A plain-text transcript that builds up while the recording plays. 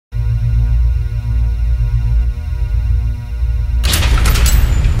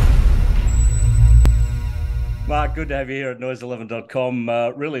Mark, good to have you here at noise11.com.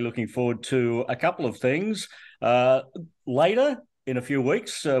 Really looking forward to a couple of things. Later, in a few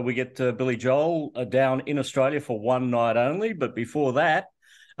weeks, we get Billy Joel down in Australia for one night only. But before that,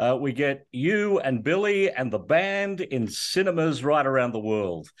 we get you and Billy and the band in cinemas right around the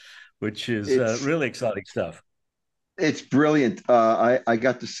world, which is It's really exciting stuff. it's brilliant. I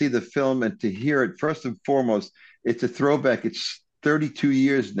got to see the film and to hear it. First and foremost, it's a throwback. It's 32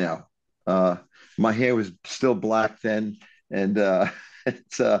 years now. Uh, my hair was still black then, and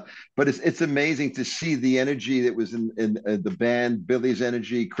it's but it's amazing to see the energy that was in the band, Billy's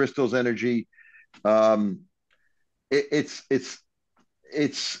energy, Crystal's energy. Um, it's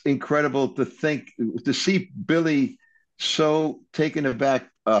it's incredible to think to see Billy so taken aback.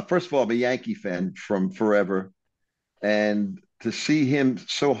 First of all, I'm a Yankee fan from forever, and to see him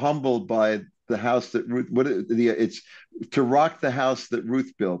so humbled by the house that Ruth, it's to rock the house that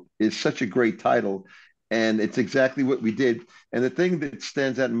Ruth built is such a great title, and it's exactly what we did. And the thing that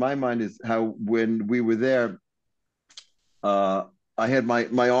stands out in my mind is how when we were there, uh, I had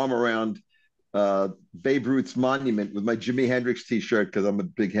my arm around Babe Ruth's monument with my Jimi Hendrix T-shirt because I'm a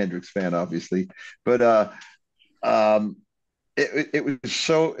big Hendrix fan, obviously. But um, it was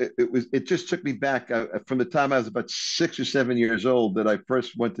so it just took me back from the time I was about 6 or 7 years old that I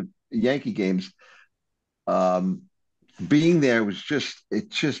first went to Yankee games. Um, Being there was just it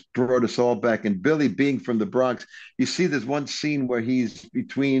just brought us all back. And Billy being from the Bronx, you see there's one scene where he's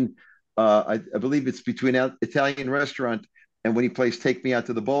between I believe it's between Italian restaurant and when he plays Take Me Out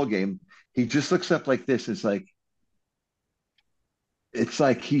to the Ball Game, he just looks up like this. It's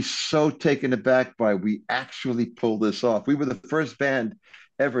like he's so taken aback by we actually pulled this off. We were the first band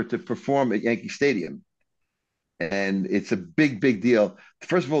ever to perform at Yankee Stadium, and it's a big deal.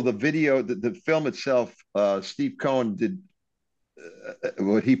 First of all, the film itself, Steve Cohen did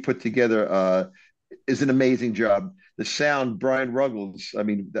what he put together is an amazing job. The sound, Brian Ruggles, I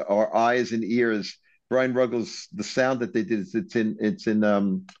mean, our eyes and ears. Brian Ruggles, the sound that they did, it's in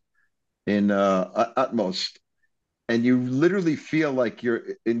utmost, and you literally feel like you're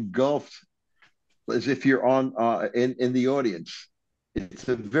engulfed as if you're on in the audience. It's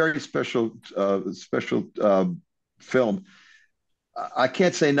a very special film. I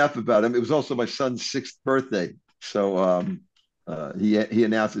can't say enough about him. It was also my son's sixth birthday, so he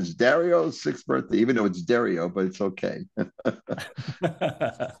announces Dario's sixth birthday, even though it's Dario, but it's okay.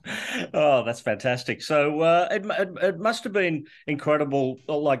 Oh, that's fantastic. So it must have been incredible,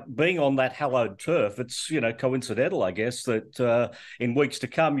 like being on that hallowed turf. It's, coincidental, I guess, that in weeks to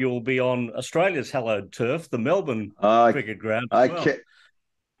come you'll be on Australia's hallowed turf, the Melbourne Uh, Cricket Ground as I well. can't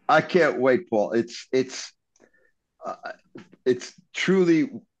I can't wait, Paul. Uh, it's truly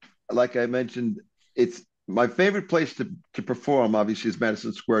like I mentioned. It's my favorite place to perform. Obviously, is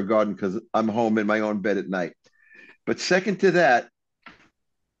Madison Square Garden because I'm home in my own bed at night. But second to that,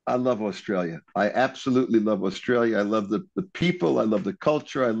 I love Australia. I absolutely love Australia. I love the people. I love the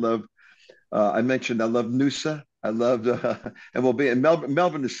culture. I mentioned I love Noosa. I loved, and we'll be in Melbourne.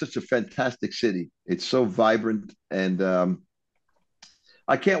 Melbourne is such a fantastic city. It's so vibrant, and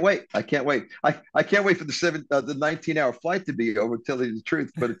I can't wait. I can't wait. I can't wait for the 19-hour flight to be over. To tell you the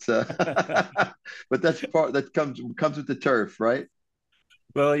truth, but it's but that's part that comes with the turf, right?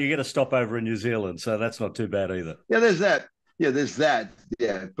 Well, you get a stop over in New Zealand, so that's not too bad either. Yeah, there's that. Yeah, there's that.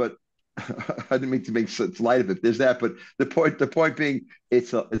 Yeah, but I didn't mean to make such light of it. There's that, but the point being,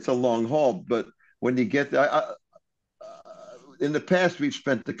 it's a long haul. But when you get there, in the past we've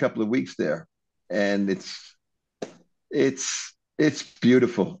spent a couple of weeks there, and it's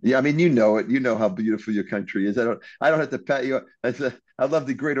beautiful. Yeah, I mean, you know it. You know how beautiful your country is. I don't have to pat you. I love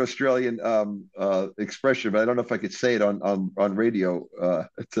the great Australian expression, but I don't know if I could say it on radio.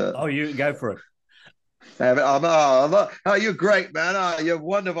 It's Oh, you go for it. oh, you're great, man. Oh, you're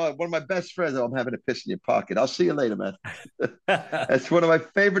wonderful. One of my best friends. Oh, I'm having a piss in your pocket. I'll see you later, man. That's one of my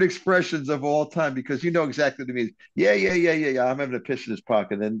favorite expressions of all time because you know exactly what it means. Yeah. I'm having a piss in his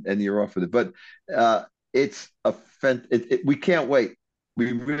pocket, and you're off with it. But uh, it's we can't wait.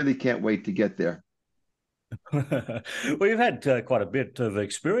 We really can't wait to get there. Well, you've had quite a bit of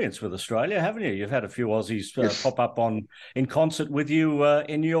experience with Australia, haven't you? You've had a few Aussies Yes, pop up on in concert with you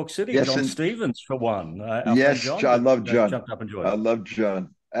in New York City. yes, John and Stevens, for one. Our friend yes, John John, I that love John. jumped up and joined. I love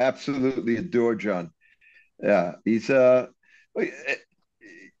John. Absolutely adore John. Yeah, he's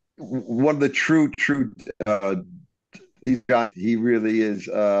one of the true he really is.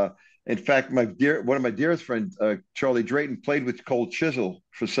 In fact, one of my dearest friends, Charlie Drayton, played with Cold Chisel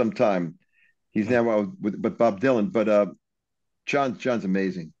for some time. He's now with Bob Dylan, but John's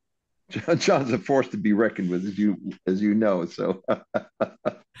amazing. John's a force to be reckoned with, as you know. So,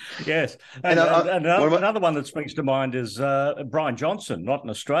 Yes, and and one of another one that springs to mind is Brian Johnson, not an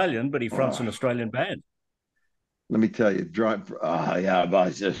Australian, but he fronts my, an Australian band. let me tell you, yeah,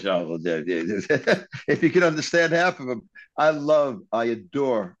 but just if you can understand half of them, I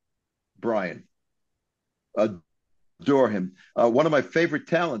adore Brian, adore him. One of my favorite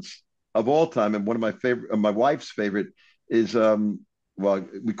talents of all time, and one of my wife's favorite is well,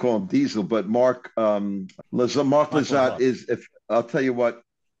 we call him Diesel, but Mark Michael Lazat Lazar. is. If I'll tell you what,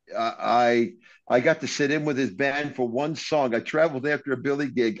 I got to sit in with his band for one song. I traveled after a Billy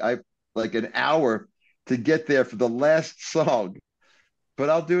gig. I like an hour to get there for the last song, but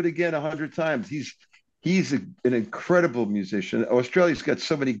I'll do it again 100 times. An incredible musician. Australia's got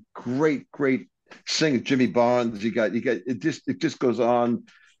so many great singers. Jimmy Barnes. You got it just goes on.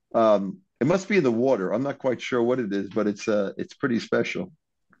 It must be in the water. I'm not quite sure what it is, but it's pretty special.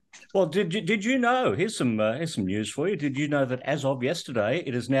 Well, did you know? Here's some news for you. Did you know that as of yesterday,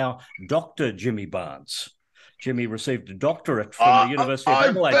 it is now Doctor Jimmy Barnes. Jimmy received a doctorate from the University of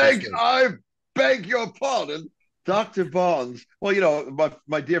Adelaide this week. I beg your pardon, Doctor Barnes. Well,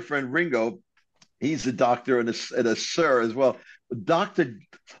 my dear friend Ringo, he's a doctor and a sir as well. Doctor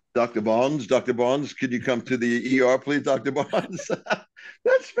Doctor Barnes, could you come to the ER, please, Doctor Barnes?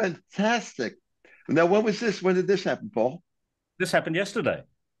 That's fantastic. Now, when was this? When did this happen, Paul? This happened yesterday.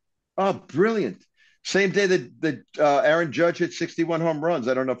 Oh, brilliant! Same day that Aaron Judge hit 61 home runs.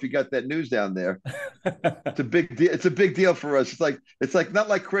 I don't know if you got that news down there. It's a big deal. It's a big deal for us. It's like not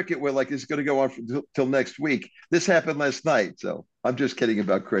like cricket where like it's going to go on till next week. This happened last night, so I'm just kidding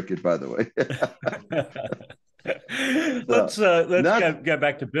about cricket, by the way. So, Let's not go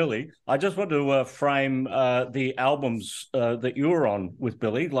back to Billy. I just want to frame the albums that you were on with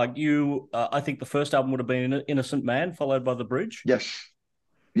Billy. Like you, I think the first album would have been Innocent Man, followed by The Bridge. yes,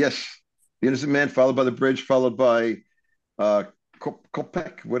 yes. The Innocent Man, followed by the bridge, followed by uh,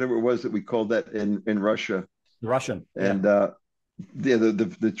 Kopek, whatever it was that we called that in Russia, The Russian, yeah. and yeah,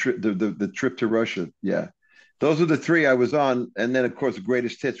 the trip to Russia. Yeah, those are the three I was on, and then of course the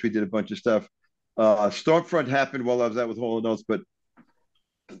greatest hits. We did a bunch of stuff. Stormfront happened while I was out with Hall and Oates, but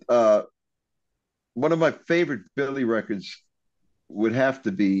uh, one of my favorite Billy records would have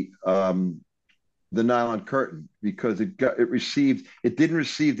to be the Nylon Curtain because it didn't receive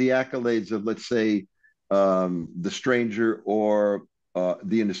the accolades of, let's say, The Stranger or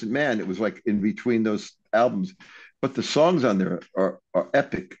The Innocent Man. It was like in between those albums, but the songs on there are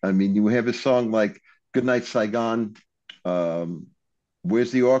epic. I mean, you have a song like Goodnight Saigon, um,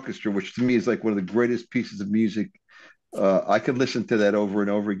 Where's the Orchestra, which to me is like one of the greatest pieces of music. I could listen to that over and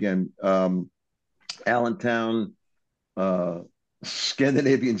over again. Allentown, uh,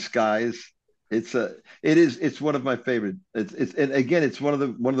 Scandinavian Skies. It's one of my favorite. And again, it's one of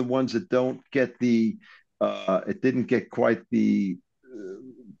the ones that don't get the it didn't get quite the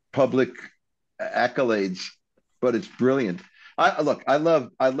public accolades, but it's brilliant. I love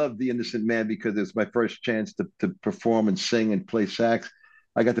The Innocent Man because it's my first chance to perform and sing and play sax.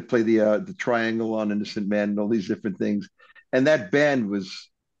 I got to play the triangle on Innocent Man and all these different things. And that band was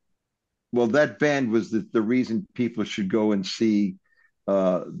the reason people should go and see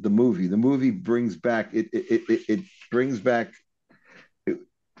the movie. The movie brings back it brings back it,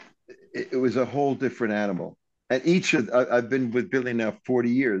 it was a whole different animal. And I've been with Billy now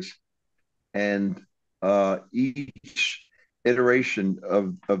 40 years, and each iteration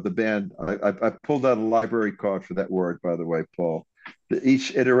of the band, I pulled out a library card for that word, by the way, Paul.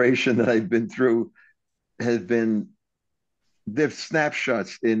 Each iteration that I've been through has been they're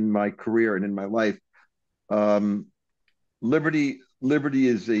snapshots in my career and in my life. Um, Liberty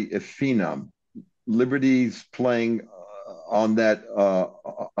is a phenom. Liberty's playing on that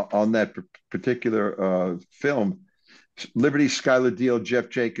particular film. Liberty, Skylar Deal, Jeff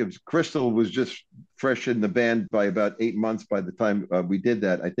Jacobs, Crystal was just fresh in the band by about 8 months by the time we did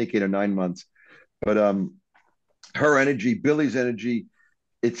that. I think 8 or 9 months. But her energy, Billy's energy,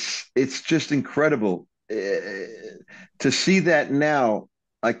 it's just incredible to see that now.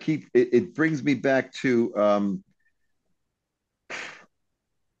 It brings me back to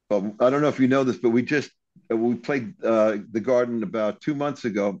well, I don't know if you know this, but we played the Garden about 2 months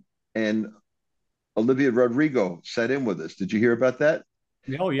ago, and Olivia Rodrigo sat in with us. Did you hear about that?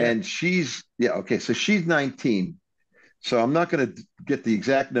 Oh yeah. And yeah, okay, so she's 19. So I'm not going to get the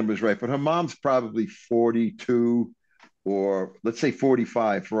exact numbers right, but her mom's probably 42 or let's say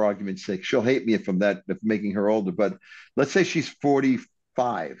 45 for argument's sake. She'll hate me if making her older, but let's say she's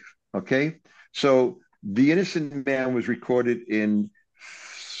 45. Okay. So The Innocent Man was recorded in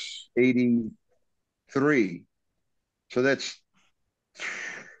 83. So that's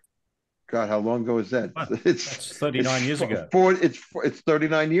God, how long ago is that? Wow, It's that's 39 years ago. it's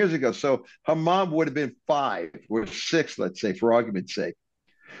 39 years ago. So her mom would have been 5 or 6, let's say, for argument's sake.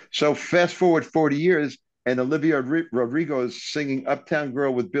 So fast forward 40 years, and Olivia Rodrigo is singing Uptown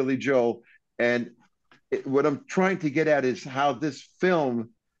Girl with Billy Joel. And what I'm trying to get at is how this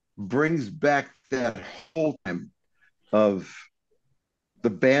film brings back that whole time of the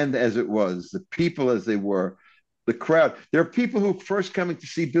band as it was, the people as they were, the crowd. There are people who first coming to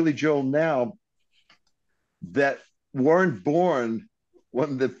see Billy Joel now that weren't born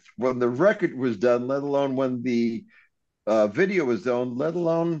when the record was done, let alone when the video was done, let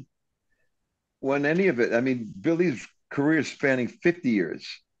alone when any of it. I mean, Billy's career is spanning 50 years,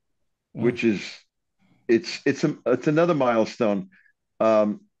 Mm. which is it's another milestone.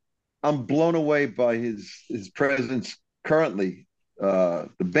 Um, I'm blown away by his presence currently. The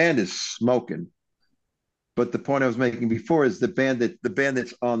band is smoking. But the point I was making before is the band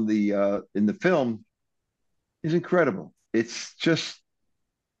that's on the in the film is incredible. It's just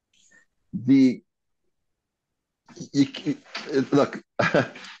the you, look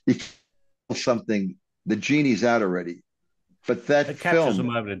you something the genie's out already, but that It captures a film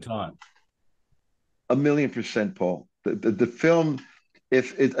moment in time. 1,000,000%, Paul. The film,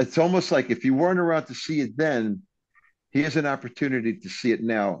 if it's almost like if you weren't around to see it then, here's an opportunity to see it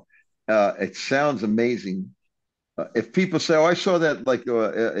now. It sounds amazing. If people say, "Oh, I saw that like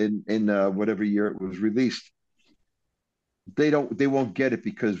in whatever year it was released," they won't get it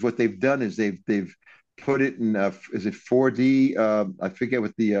because what they've done is they've put it in is it 4D? I forget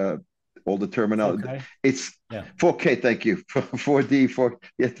what the all the terminology. 4K. It's Yeah. 4K. Thank you. 4D,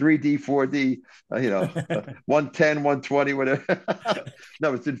 3D, 4D. 110, 120, whatever.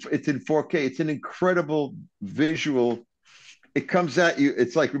 No, it's in 4K. It's an incredible visual. It comes at you.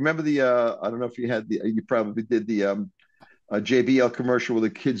 It's like remember the I don't know if you had the you probably did the JBL commercial where the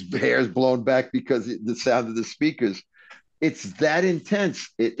kid's hair is blown back because the sound of the speakers. It's that intense.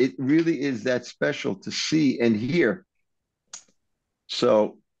 It really is that special to see and hear.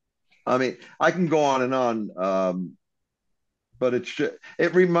 So, I mean, I can go on and on, but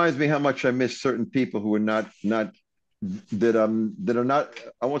it reminds me how much I miss certain people who are not that are not.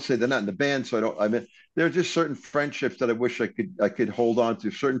 I won't say they're not in the band, so I don't. I mean, there are just certain friendships that I wish I could hold on to.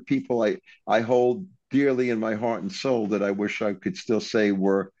 Certain people I hold dearly in my heart and soul that I wish I could still say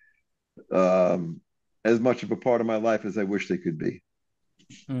were um, as much of a part of my life as I wish they could be.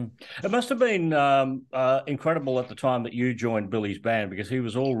 Mm. It must have been incredible at the time that you joined Billy's band because he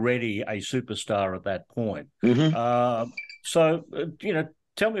was already a superstar at that point. Hmm. Uh, so,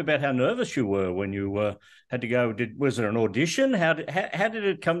 tell me about how nervous you were when you had to go. Was it an audition? How did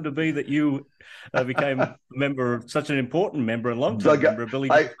it come to be that you became a member, such an important member and the long-term guy, member of Billy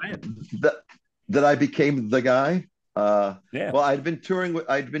Joel's I band? that that I became the guy. Yeah, Well, I'd been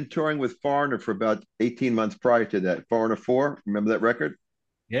touring with Foreigner for about 18 months prior to that. Foreigner 4, remember that record?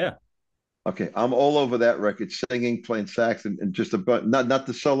 yeah. Okay, I'm all over that record, singing, playing sax, and just about not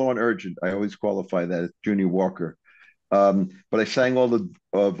the solo on Urgent. I always qualify that as Junior Walker. But I sang all the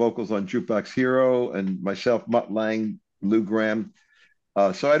vocals on Jukebox Hero and myself, Mutt Lang, Lou Gramm.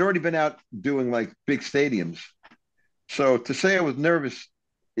 So I'd already been out doing like big stadiums. So to say I was nervous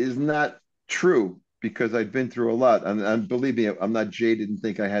is not true because I'd been through a lot. And believe me, I'm not jaded and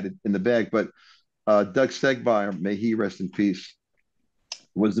think I had it in the bag. But Doug Stegmeyer, may he rest in peace,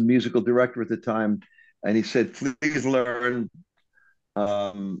 was the musical director at the time. And he said, please learn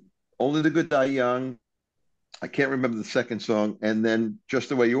um, Only the Good Die Young. I can't remember the second song. And then Just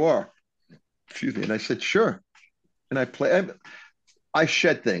the Way You Are. Excuse me. And I said, sure. And I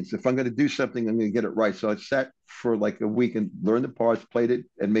shed things. If I'm going to do something, I'm going to get it right. So I sat for like a week and learned the parts, played it,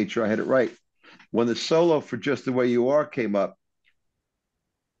 and made sure I had it right. When the solo for Just the Way You Are came up,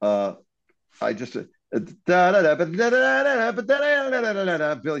 I just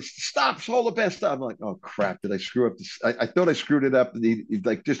Billy stops, hold the best stop. I'm like, oh crap, did I screw up this? I thought I screwed it up. And he's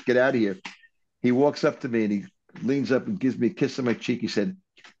like, just get out of here. He walks up to me and he leans up and gives me a kiss on my cheek. He said,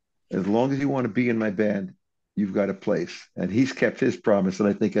 as long as you want to be in my band, you've got a place. And he's kept his promise, and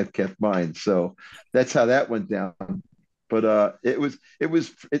I think I've kept mine. So that's how that went down. But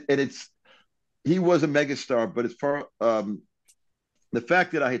and it's he was a megastar. But as far the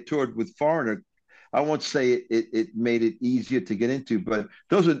fact that I had toured with Foreigner, I won't say it made it easier to get into, but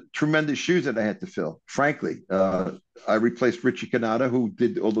those are tremendous shoes that I had to fill. Frankly, I replaced Richie Canada, who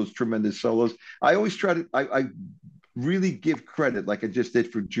did all those tremendous solos. I always try to. I really give credit, like I just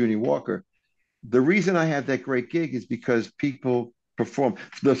did for Junior Walker. The reason I had that great gig is because people perform.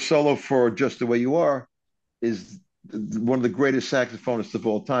 The solo for Just the Way You Are is one of the greatest saxophonists of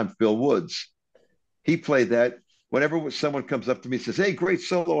all time, Phil Woods. He played that. whenever someone comes up to me and says, "Hey, great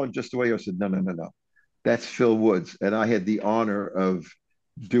solo on Just the Way You," I said, "No, no, no, no. That's Phil Woods," and I had the honor of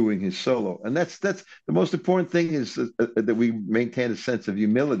doing his solo. And that's the most important thing is that we maintain a sense of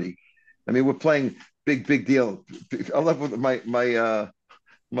humility. I mean, we're playing big deal. I love when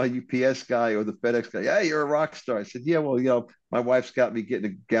my UPS guy or the FedEx guy, "Yeah, you're a rock star." I said, "Yeah, well, my wife's got me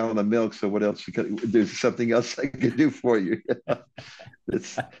getting a gallon of milk, so what else? There's something else I can do for you."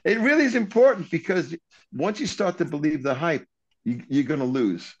 It really is important because once you start to believe the hype, you're going to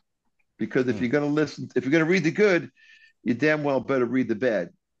lose. Because if you're going to listen, if you're going to read the good, you damn well better read the bad.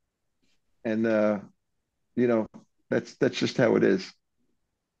 And you know, that's just how it is.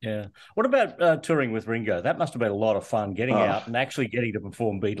 Yeah. What about touring with Ringo? That must have been a lot of fun getting Uh, out and actually getting to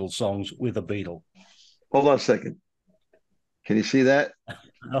perform Beatles songs with a Beatle. Hold on a second. Can you see that?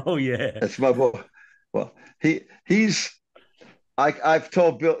 Oh yeah. That's my boy. Well, he's I've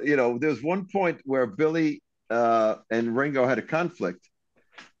told Bill, there's one point where Billy and Ringo had a conflict.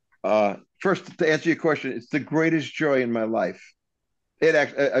 First, to answer your question, it's the greatest joy in my life.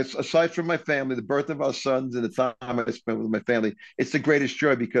 Aside from my family, the birth of our sons, and the time I spent with my family, it's the greatest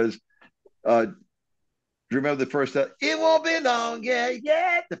joy because do you remember the first? It won't be long, yeah,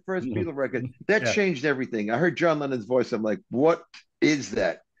 yeah. The first Beatle record that Yeah. changed everything. I heard John Lennon's voice. I'm like, what is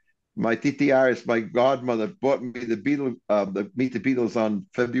that? My Titi Iris, my godmother, bought me the Meet the Beatles on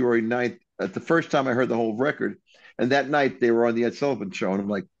February 9th. At the first time I heard the whole record, and that night they were on the Ed Sullivan Show, and I'm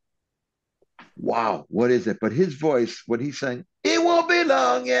like, wow, what is it? But his voice, what he sang, "It won't be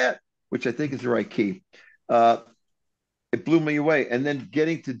long yet," which I think is the right key. Uh, it blew me away. And then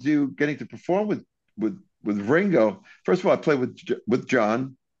getting to perform with Ringo. First of all, I played with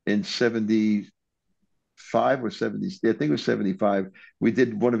John in 75 or 70. I think it was 75. We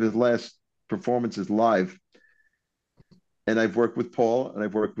did one of his last performances live. And I've worked with Paul and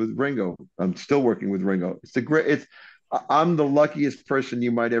I've worked with Ringo. I'm still working with Ringo. I'm the luckiest person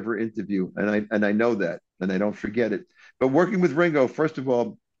you might ever interview, and I know that, and I don't forget it. But working with Ringo, first of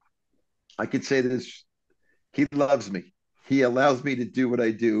all, I could say this: he loves me. He allows me to do what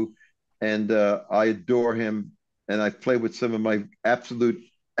I do, and I adore him. And I've played with some of my absolute,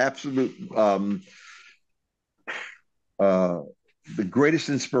 uh, the greatest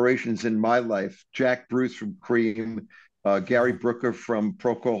inspirations in my life: Jack Bruce from Cream, Gary Brooker from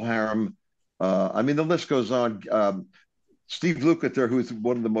Procol Harum. I mean, the list goes on. Steve Lukather, who's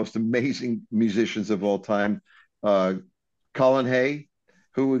one of the most amazing musicians of all time. Uh, Colin Hay,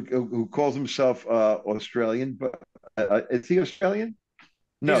 who calls himself Australian, but is he Australian? He's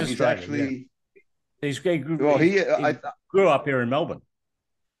No, he's Australian, yeah. actually. He, Well, he grew up here in Melbourne.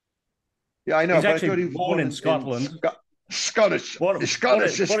 yeah, I know, He's but I actually thought he was born born in in Scotland. Scottish. Born in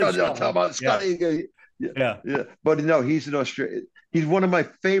Scottish. I'm talking Scotland. about Yeah. Scotty. Yeah, Yeah. yeah. But no, he's an Australian. He's one of my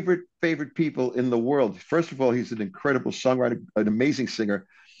favorite people in the world. First of all, he's an incredible songwriter, an amazing singer.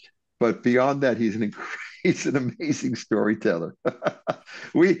 But beyond that, he's an amazing storyteller.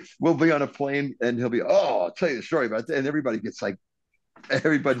 We will be on a plane and he'll be, "Oh, I'll tell you the story about that," and everybody just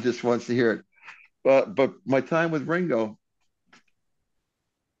wants to hear it. But my time with Ringo,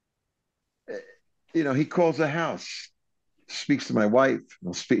 he calls the house, speaks to my wife.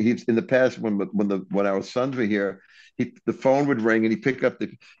 He's in the past when our sons were here, the phone would ring and he pick up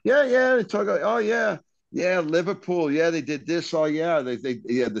yeah, and talk. Oh yeah, yeah, Liverpool, yeah, they did this. Oh yeah,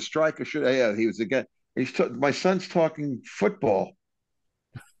 yeah, the striker should, yeah, he was again. My son's talking football,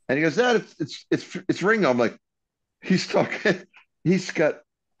 and he goes, "That it's Ringo." I'm like, he's talking. He's got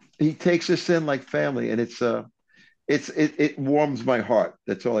he takes us in like family, and it warms my heart.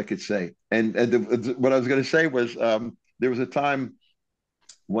 That's all I could say. And what I was going to say was there was a time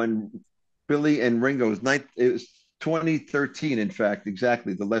when Billy and Ringo it was 2013, in fact,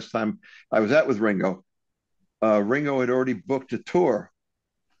 exactly the last time I was out with Ringo. Ringo had already booked a tour,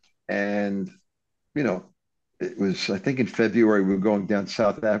 and you know, it was I think in February we were going down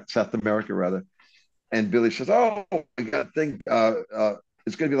South America rather, and Billy says, "Oh, we got a thing.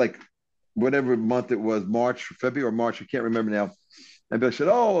 It's going to be like whatever month it was, February or March, I can't remember now." And Billy said,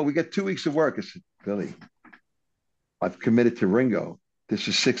 "Oh, we got 2 weeks of work." I said, "Billy, I've committed to Ringo. This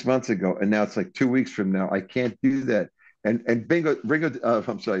is 6 months ago, and now it's like 2 weeks from now. I can't do that." And Ringo,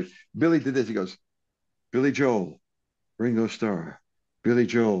 I'm sorry, Billy did this. He goes, "Billy Joel, Ringo Starr, Billy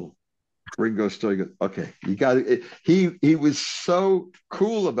Joel, Ringo Starr." He goes, "Okay, you got it." He was so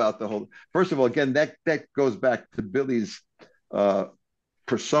cool about the whole. First of all, again, that goes back to Billy's uh,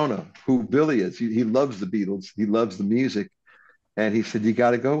 persona, who Billy is. He loves the Beatles. He loves the music, and he said, "You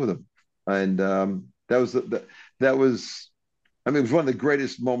got to go with him." And that was. I mean, it was one of the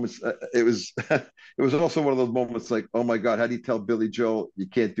greatest moments. It was. It was also one of those moments like, "Oh my God, how do you tell Billy Joel you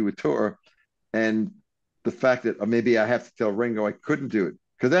can't do a tour?" And the fact that maybe I have to tell Ringo I couldn't do it,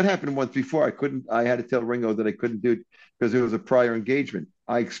 because that happened once before. I had to tell Ringo that I couldn't do it because it was a prior engagement.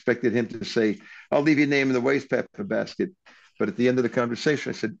 I expected him to say, "I'll leave your name in the wastepaper basket," but at the end of the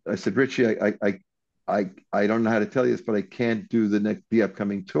conversation, I said, Richie, I don't know how to tell you this, but I can't do the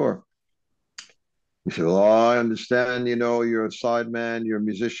upcoming tour. He said, "Oh, I understand. You know, you're a sideman, you're a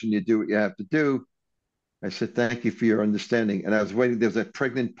musician, you do what you have to do." I said, "Thank you for your understanding." And I was waiting. There was a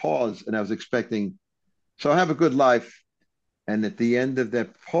pregnant pause, and I was expecting, "So have a good life." And at the end of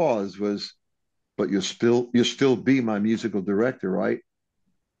that pause was, "But you'll still be my musical director, right?"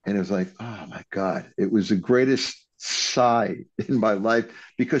 And it was like, oh my God, it was the greatest sigh in my life,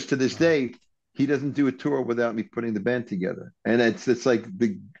 because to this Wow. day, he doesn't do a tour without me putting the band together. And it's like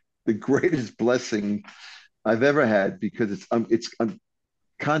the greatest blessing I've ever had, because I'm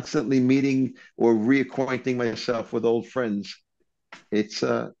constantly meeting or reacquainting myself with old friends. It's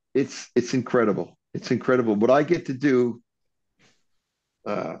incredible. It's incredible what I get to do.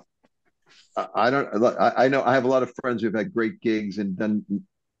 Uh, I don't. I know I have a lot of friends who've had great gigs and done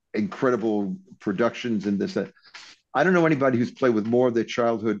incredible productions and this that. I don't know anybody who's played with more of their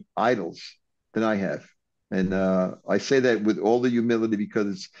childhood idols than I have. And I say that with all the humility,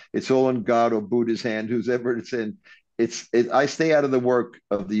 because it's all in God or Buddha's hand, who's ever it's in. I stay out of the work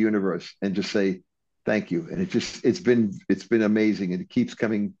of the universe and just say thank you. And it's been amazing, and it keeps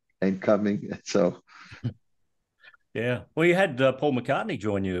coming and coming. So Yeah. Well, you had Paul McCartney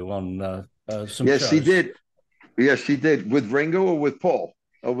join you on some yes, he shows did. Yes, he did, with Ringo or with Paul,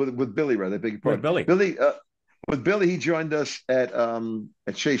 or with Billy, rather. I beg your with pardon. Billy. Billy, with Billy, he joined us at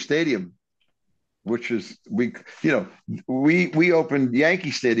Shea Stadium, which is we opened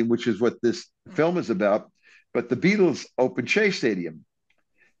Yankee Stadium, which is what this film is about. But the Beatles opened Shea Stadium,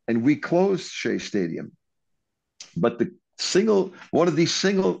 and we closed Shea Stadium. But one of these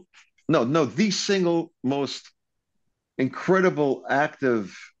single, no, the single most incredible act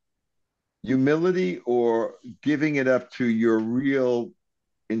of humility, or giving it up to your real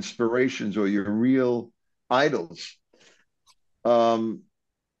inspirations or your real idols. Um,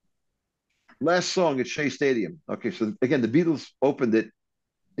 Last song at Shea Stadium. Okay, so again, the Beatles opened it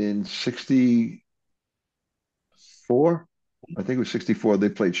in '64. I think it was '64. They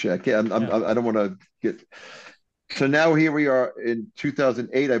played Shea. Yeah. I don't want to get. So now here we are in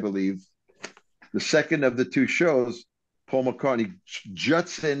 2008, I believe. The second of the two shows, Paul McCartney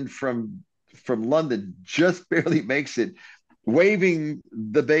juts in from London, just barely makes it, waving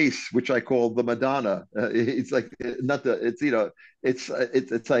the bass, which I call the Madonna. It's like not the. It's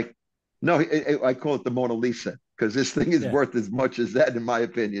it's like no. I call it the Mona Lisa, because this thing is Yeah. worth as much as that, in my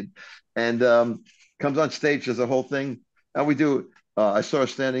opinion. And comes on stage, does the whole thing, and we do. I saw her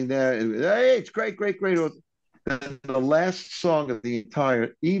standing there, and hey, it's great, great, great. And the last song of the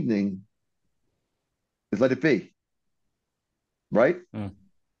entire evening is "Let It Be," right? Mm.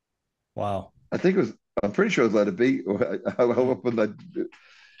 Wow. I think it was. I'm pretty sure it was "Let It Be." I Mm. opened that,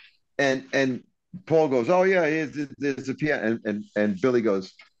 and Paul goes, "Oh yeah, there's a piano," and Billy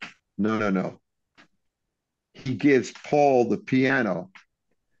goes, "No, no, no." He gives Paul the piano.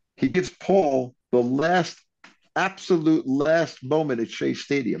 He gives Paul the absolute last moment at Shea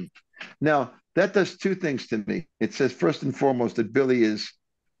Stadium. Now that does two things to me. It says first and foremost that Billy is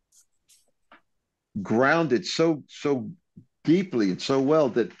grounded so deeply and so well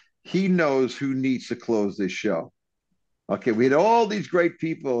that he knows who needs to close this show. Okay, we had all these great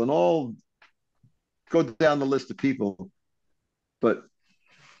people and all go down the list of people, but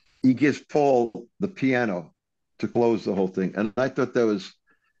he gives Paul the piano to close the whole thing. And I thought that was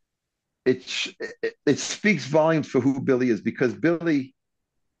it speaks volumes for who Billy is, because Billy's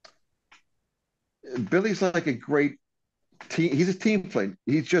like a great team. He's a team player.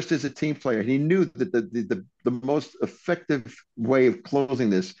 He just is a team player. He knew that the most effective way of closing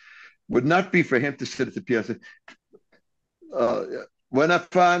this would not be for him to sit at the piano and say, uh, when I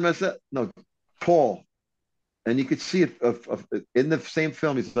find myself, no, Paul. And you could see it in the same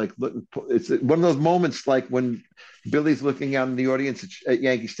film. He's like, look, it's one of those moments like when Billy's looking out in the audience at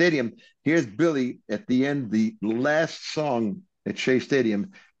Yankee Stadium. Here's Billy at the end, the last song at Shea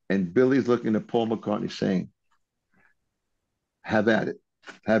Stadium, and Billy's looking at Paul McCartney saying, "Have at it,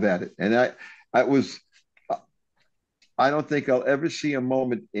 have at it." And I was, I don't think I'll ever see a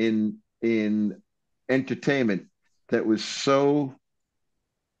moment in entertainment that was so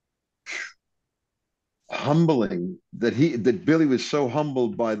humbling, that Billy was so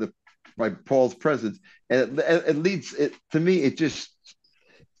humbled by Paul's presence, and it leads it to me. It just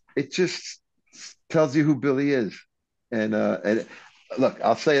tells you who Billy is, and look,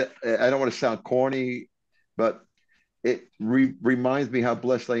 I'll say it. I don't want to sound corny, but it reminds me how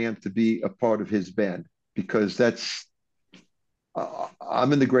blessed I am to be a part of his band. because that's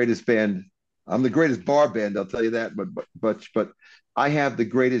I'm in the greatest band. I'm the greatest bar band, I'll tell you that. But I have the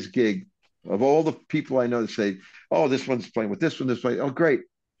greatest gig of all the people I know that say, "Oh, this one's playing with this one, this one." Oh, great!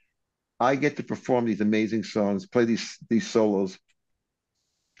 I get to perform these amazing songs, play these solos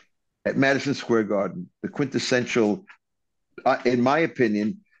at Madison Square Garden, the quintessential, in my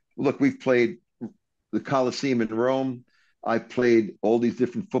opinion. Look, we've played the Coliseum in Rome. I played all these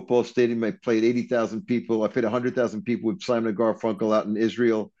different football stadiums. I played 80,000 people. I played 100,000 people with Simon and Garfunkel out in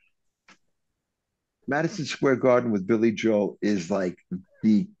Israel. Madison Square Garden with Billy Joel is like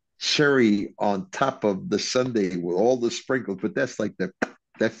the cherry on top of the sundae with all the sprinkles, but that's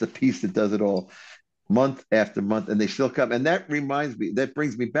the piece that does it all month after month, and they still come. And that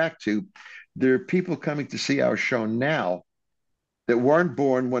brings me back to there are people coming to see our show now that weren't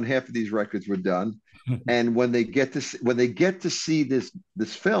born when half of these records were done. And when they get to see this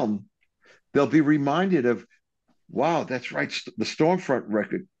film, they'll be reminded of, wow, that's right, the Stormfront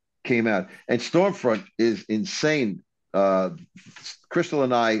record came out, and Stormfront is insane. Crystal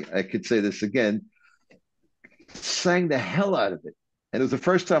and I could say this again, sang the hell out of it, and it was the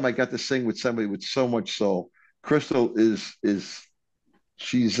first time I got to sing with somebody with so much soul. Crystal is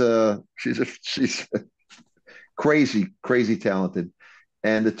she's crazy talented,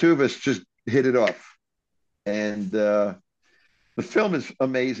 and the two of us just hit it off. And the film is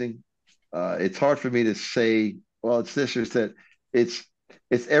amazing. It's hard for me to say, well, it's this or that. It's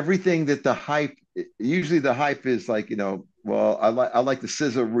it's everything that the hype. Usually, the hype is like, well, I like the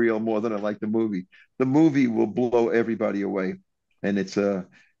scissor reel more than I like the movie. The movie will blow everybody away, and it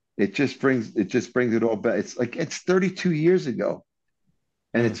just brings it all back. It's like it's 32 years ago,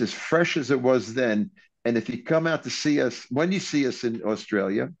 and Mm. it's as fresh as it was then. And if you come out to see us, when you see us in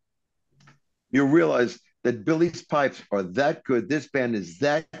Australia, you'll realize that Billy's pipes are that good. This band is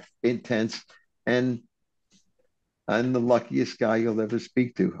that intense, and I'm the luckiest guy you'll ever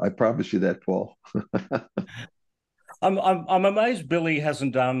speak to. I promise you that, Paul. I'm amazed Billy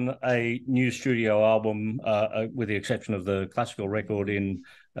hasn't done a new studio album, with the exception of the classical record, in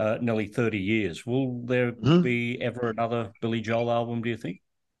nearly 30 years. Will there Mhm. be ever another Billy Joel album, do you think?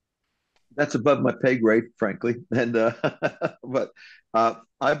 That's above my pay grade, frankly. And but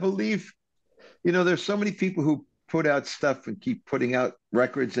I believe, there's so many people who put out stuff and keep putting out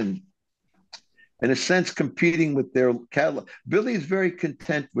records and, in a sense, competing with their catalog. Billy is very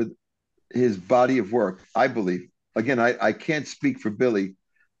content with his body of work, I believe. Again, I can't speak for Billy,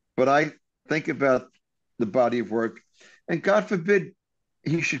 but I think about the body of work, and God forbid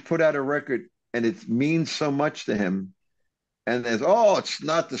he should put out a record and it means so much to him. And there's, oh, it's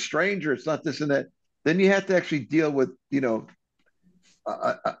not The Stranger, it's not this and that. Then you have to actually deal with, uh,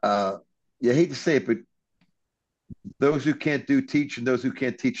 uh, uh, you hate to say it, but those who can't do teach, and those who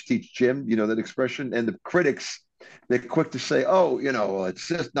can't teach Jim, that expression. And the critics, they're quick to say, oh, it's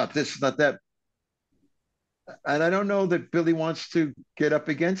this, not that. And I don't know that Billy wants to get up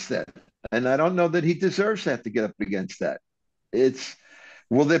against that. And I don't know that he deserves to have to get up against that. It's,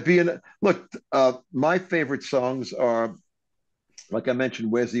 will there be look, my favorite songs are, like I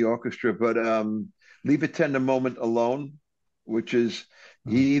mentioned, Where's the Orchestra, but Leave a Tender Moment Alone, which is,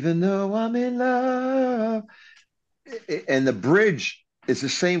 Mm. even though I'm in love. And the bridge is the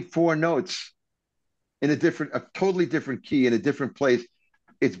same four notes in a totally different key in a different place.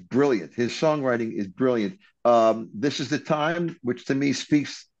 It's brilliant. His songwriting is brilliant. This is the time, which to me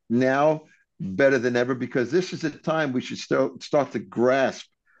speaks now better than ever, because this is the time we should start to grasp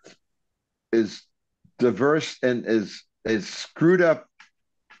as diverse and as screwed up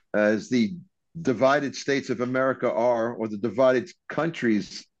as the divided states of America are, or the divided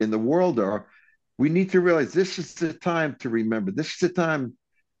countries in the world are. We need to realize this is the time to remember. This is the time.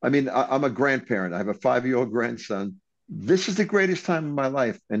 I mean, I'm a grandparent. I have a 5-year-old grandson. This is the greatest time in my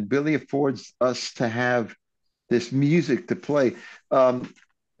life, and Billy affords us to have this music to play. The,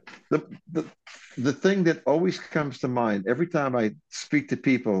 the the thing that always comes to mind every time I speak to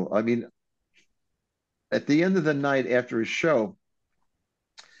people, I mean, at the end of the night after a show,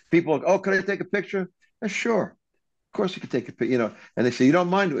 people are, oh, can I take a picture? Sure. Of course you can take a picture, and they say, you don't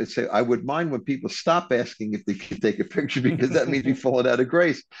mind. I say, I would mind when people stop asking if they can take a picture, because that means we've fallen out of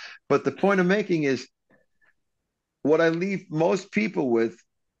grace. But the point I'm making is what I leave most people with,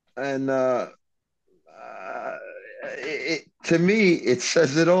 and to me, it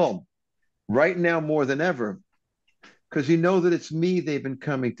says it all. Right now, more than ever, because you know that it's me they've been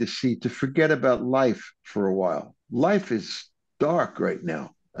coming to see, to forget about life for a while. Life is dark right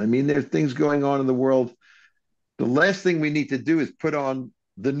now. I mean, there are things going on in the world. The last thing we need to do is put on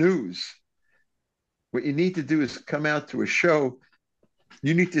the news. What you need to do is come out to a show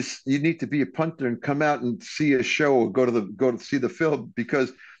you need to be a punter and come out and see a show or go to see the film,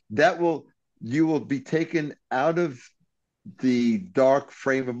 because that will you will be taken out of the dark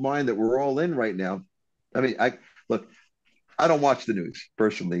frame of mind that we're all in right now. I mean, I look, I don't watch the news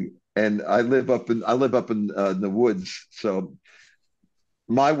personally, and I live up in the woods, so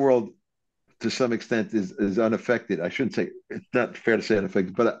my world to some extent is unaffected. I shouldn't say, it's not fair to say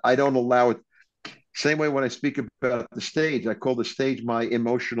unaffected, but I don't allow it. Same way when I speak about the stage, I call the stage my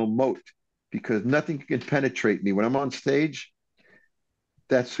emotional moat, because nothing can penetrate me. When I'm on stage,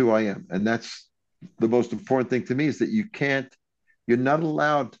 that's who I am. And that's the most important thing to me, is that you're not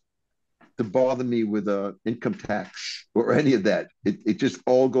allowed to bother me with income tax or any of that. It just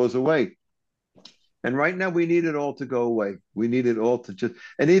all goes away. And right now, we need it all to go away. We need it all to just,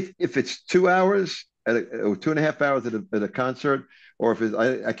 and if it's 2 hours or 2.5 hours at a concert, or if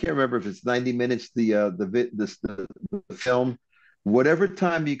I can't remember if it's 90 minutes, the film, whatever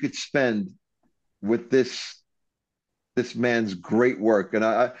time you could spend with this man's great work. And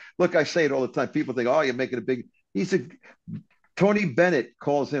I look, I say it all the time. People think, oh, you're making a big, he's a, Tony Bennett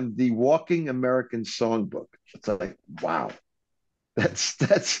calls him the walking American songbook. It's like, wow,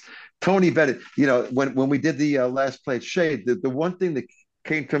 that's Tony Bennett. You know, when we did the last play at Shade, the one thing that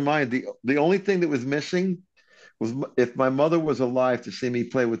came to mind, the only thing that was missing was, if my mother was alive to see me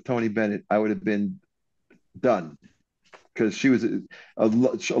play with Tony Bennett, I would have been done, because she was a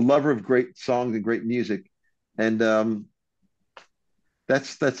lover of great songs and great music. And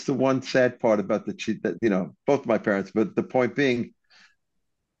that's the one sad part about that, you know, both my parents. But the point being,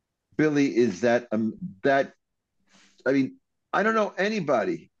 Billy is that I mean, I don't know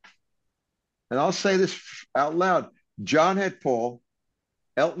anybody, and I'll say this out loud. John had Paul,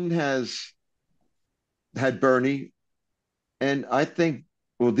 Elton has had Bernie, and I think,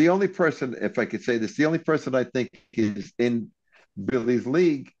 well, the only person, if I could say this, the only person I think is in Billy's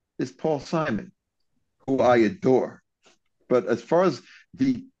league is Paul Simon, who I adore. But as far as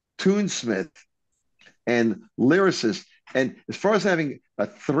the tunesmith and lyricist, and as far as having a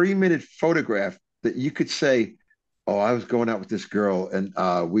 3-minute photograph that you could say, oh, I was going out with this girl, and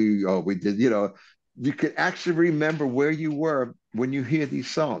we did, you know, you could actually remember where you were when you hear these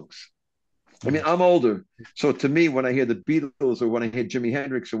songs. I mean, I'm older, so to me, when I hear the Beatles, or when I hear Jimi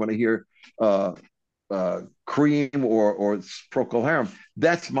Hendrix, or when I hear Cream or Procol Harum,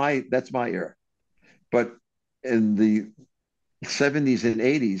 that's my era. But in the 70s and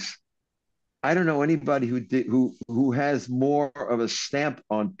 80s, I don't know anybody who has more of a stamp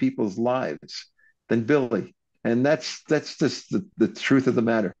on people's lives than Billy. And that's just the truth of the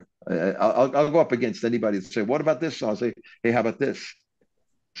matter. I'll go up against anybody that say, what about this song? I'll say, hey, how about this?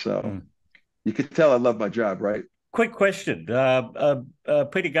 So you could tell I love my job, right? Quick question.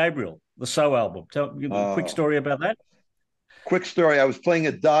 Peter Gabriel, the So album. Tell me a quick story about that. Quick story. I was playing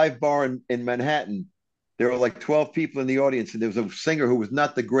a dive bar in Manhattan. There were like 12 people in the audience, and there was a singer who was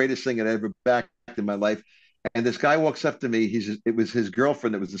not the greatest singer I ever backed in my life. And this guy walks up to me. It was his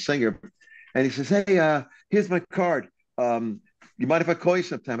girlfriend that was the singer. And he says, hey, here's my card. You mind if I call you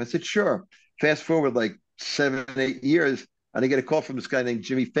sometime? I said, sure. Fast forward like 7, 8 years, and I get a call from this guy named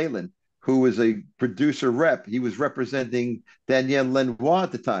Jimmy Fallon, who was a producer rep. He was representing Danielle Lenoir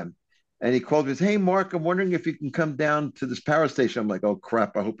at the time. And he called me and said, hey, Mark, I'm wondering if you can come down to this power station. I'm like, oh,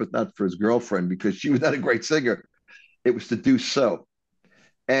 crap. I hope it's not for his girlfriend, because she was not a great singer. It was to do so.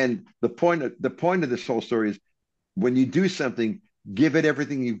 And the point of this whole story is, when you do something, give it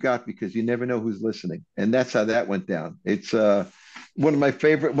everything you've got, because you never know who's listening. And that's how that went down. It's one of my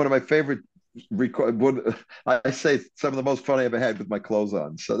favorite record. I say some of the most fun I ever had with my clothes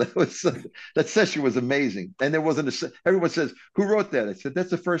on. So that session was amazing. And there wasn't everyone says, who wrote that? I said, that's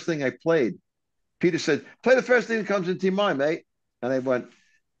the first thing I played. Peter said, play the first thing that comes into your mind, mate. And I went,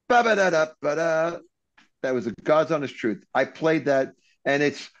 ba ba da da ba da. That was a God's honest truth. I played that,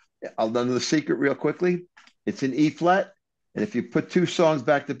 and I'll learn the secret real quickly. It's in E flat. And if you put two songs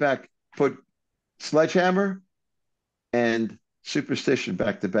back to back, put Sledgehammer and Superstition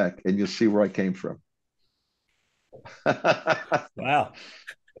back to back, and you'll see where I came from. Wow.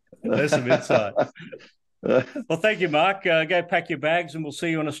 There's some insight. Well, thank you, Mark. Go pack your bags, and we'll see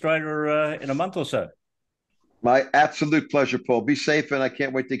you in Australia in a month or so. My absolute pleasure, Paul. Be safe, and I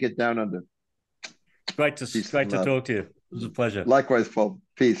can't wait to get down under. Great to talk to you. It was a pleasure. Likewise, Paul.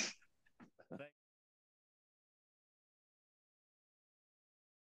 Peace.